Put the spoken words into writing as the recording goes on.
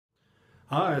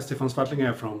Hi, Stefan Swartling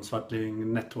here from Swartling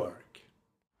Network.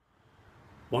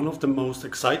 One of the most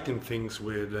exciting things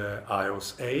with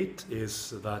iOS 8 is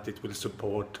that it will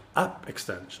support app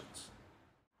extensions.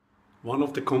 One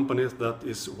of the companies that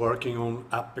is working on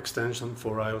app extension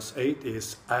for iOS 8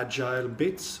 is Agile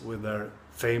Bits with their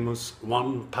famous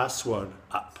 1Password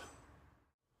app.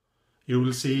 You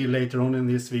will see later on in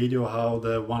this video how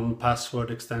the 1Password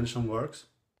extension works.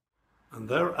 And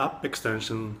their app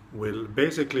extension will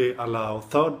basically allow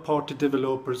third-party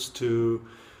developers to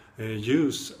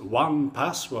use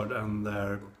 1Password and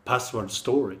their password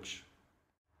storage.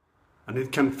 And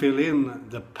it can fill in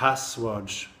the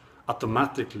passwords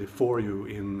automatically for you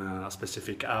in a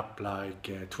specific app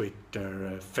like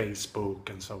Twitter, Facebook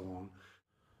and so on.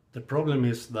 The problem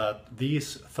is that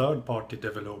these third-party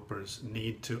developers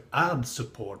need to add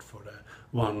support for the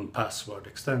 1Password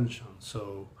extension.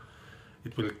 So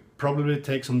it will probably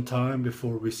take some time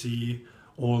before we see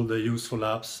all the useful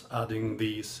apps adding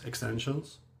these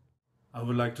extensions. I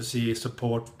would like to see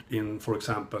support in, for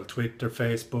example, Twitter,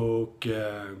 Facebook,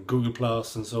 Google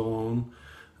Plus and so on.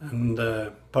 And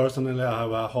personally I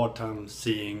have a hard time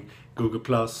seeing Google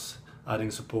Plus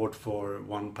adding support for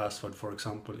 1Password, for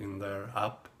example, in their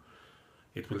app.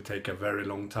 It will take a very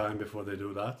long time before they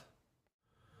do that.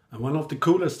 And one of the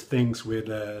coolest things with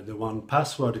the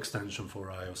 1Password extension for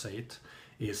iOS 8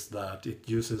 is that it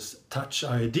uses Touch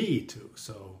ID too.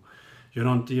 So you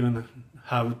don't even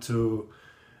have to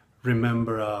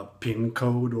remember a PIN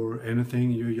code or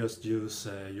anything. You just use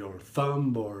your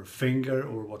thumb or finger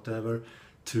or whatever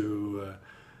to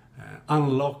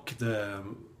unlock the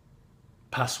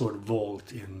password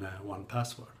vault in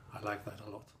 1Password. I like that a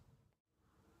lot.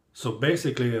 So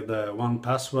basically the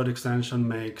 1Password extension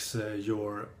makes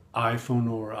your iPhone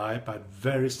or iPad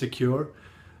very secure.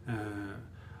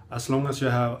 As long as you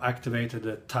have activated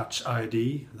the Touch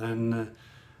ID, then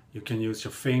you can use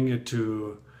your finger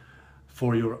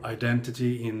for your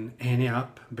identity in any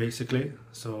app, basically.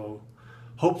 So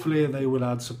hopefully they will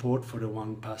add support for the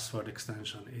 1Password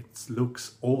extension. It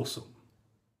looks awesome.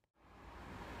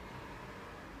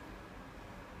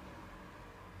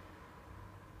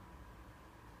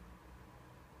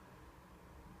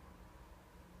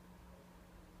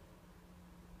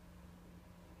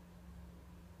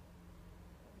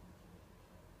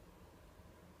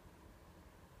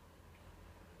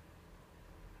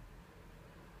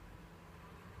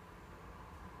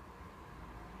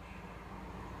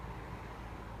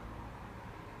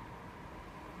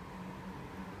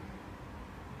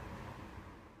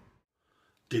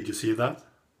 Did you see that?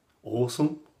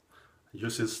 Awesome.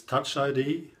 Uses Touch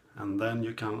ID and then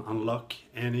you can unlock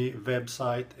any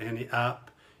website, any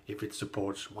app if it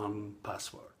supports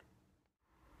 1Password.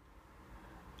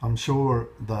 I'm sure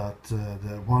that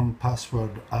the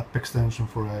 1Password app extension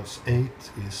for iOS 8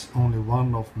 is only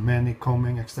one of many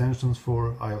coming extensions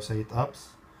for iOS 8 apps.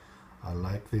 I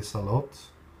like this a lot.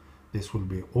 This will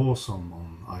be awesome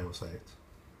on iOS 8.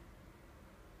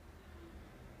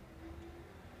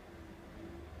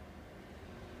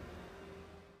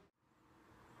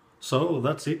 So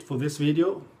that's it for this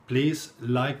video. Please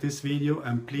like this video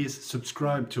and please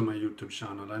subscribe to my YouTube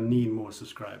channel. I need more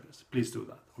subscribers. Please do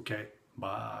that. Okay,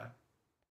 bye.